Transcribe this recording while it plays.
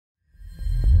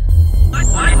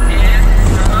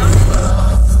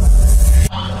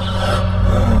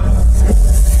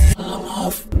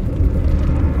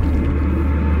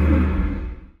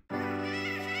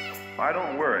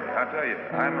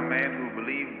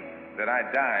that I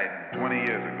died 20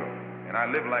 years ago, and I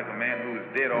live like a man who is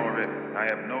dead already. I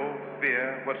have no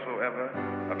fear whatsoever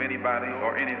of anybody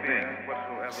or anything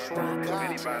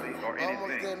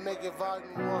Almost didn't make it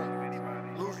volume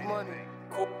 1. Lose money.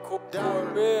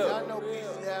 Down. Y'all know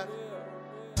Peezy have.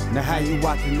 Now how you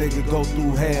watch a nigga go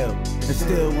through hell and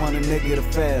still want a nigga to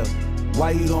fail?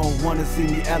 Why you don't wanna see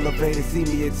me elevated, see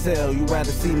me excel? You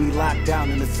rather see me locked down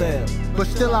in a cell. But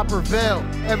still I prevail.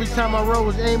 Every time I roll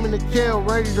was aiming to kill.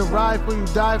 Ready to ride for you,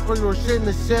 die for you, or shit in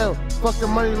the cell. Fuck the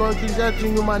money, loyalty's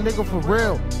everything, you my nigga for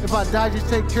real. If I die, just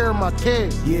take care of my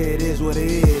kids. Yeah, it is what it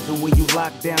is. And when you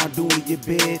locked down doing your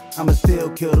bid, I'ma still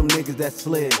kill them niggas that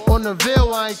slid. On the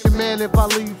Ville, I ain't your man if I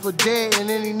leave you for dead. And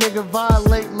any nigga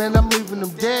violate, man, I'm leaving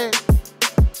them dead.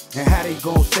 And how they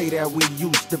gon' say that we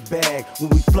used to bag when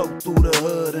we float through the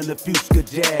hood in the Fuchsia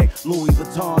Jag? Louis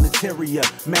Vuitton interior,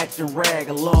 matching rag,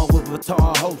 along with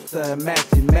Vuitton holster and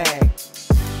matching mag.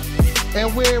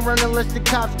 And we ain't running unless the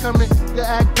cops coming. The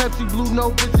act Pepsi blue,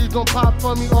 no bitches gon' pop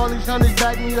for me. All these hunters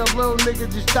back me up, little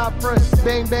nigga, just stop front.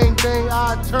 Bang, bang, bang,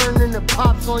 I turn and the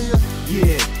pops on you.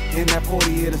 Yeah, in that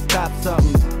 40 here to stop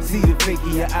something. See the fake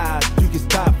in your eyes, you can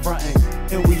stop frontin'.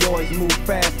 And we always move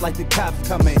fast like the cops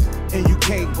coming. And you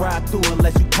can't ride through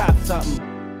unless you cop something.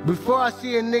 Before I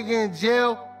see a nigga in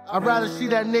jail, I'd rather see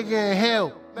that nigga in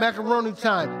hell. Macaroni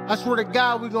time, I swear to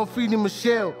God we gon' feed him a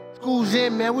shell. School's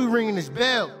in, man, we ringing this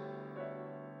bell.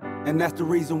 And that's the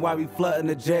reason why we flooding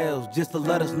the jails, just to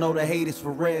let us know the hate is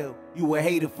for real. You a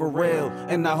hater for real,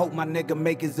 and I hope my nigga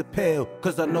make his appeal,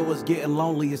 cause I know it's getting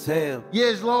lonely as hell. Yeah,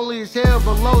 it's lonely as hell,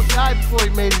 but Low died before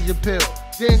he made his appeal.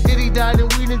 Then Diddy died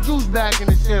and weed and juice back in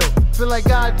the cell. Feel like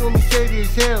God doing me shady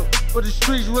as hell, but the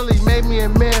streets really made me a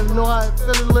man. Know how it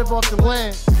feel to live off the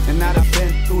land. And I done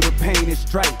been through the pain and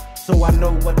strife, so I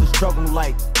know what the struggle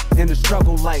like. And the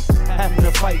struggle like having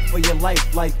to fight for your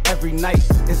life like every night.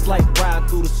 It's like riding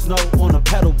through the snow on a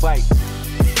pedal bike.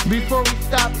 Before we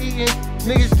stop eating,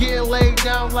 niggas getting laid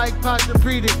down like Pasha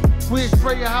Predic. We'll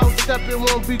spray your house up, it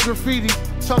won't be graffiti.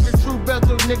 Talking true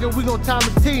Bethel, nigga, we gon' time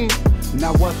a team.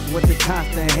 Now what's with the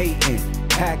constant hating?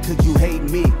 How could you hate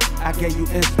me? I gave you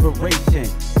inspiration.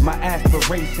 My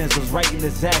aspirations was writing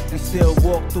exactly. Still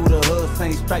walk through the hood,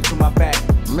 same stripes on my back.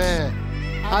 Man,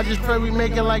 I just pray we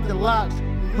make it like the Locks.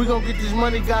 We gon' get this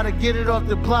money, gotta get it off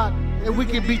the block. And we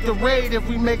can beat the raid if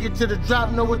we make it to the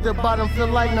drop. Know what the bottom feel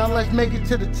like, now let's make it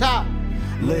to the top.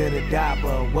 Live to die,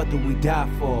 but what do we die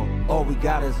for? All we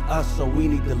got is us, so we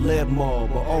need to live more.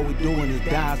 But all we doing is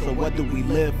dying, so what do we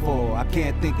live for? I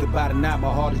can't think about it now,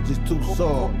 my heart is just too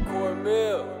sore.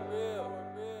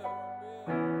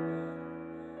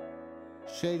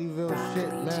 Shadyville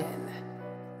shit, man.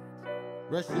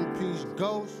 Rest in peace,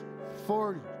 Ghost,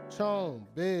 40, Tone,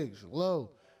 Biggs,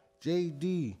 Low,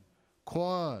 JD,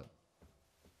 Quan,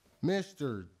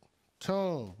 Mr.,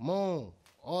 Tone, Moan,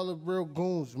 all the real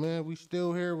goons, man. We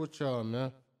still here with y'all,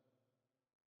 man.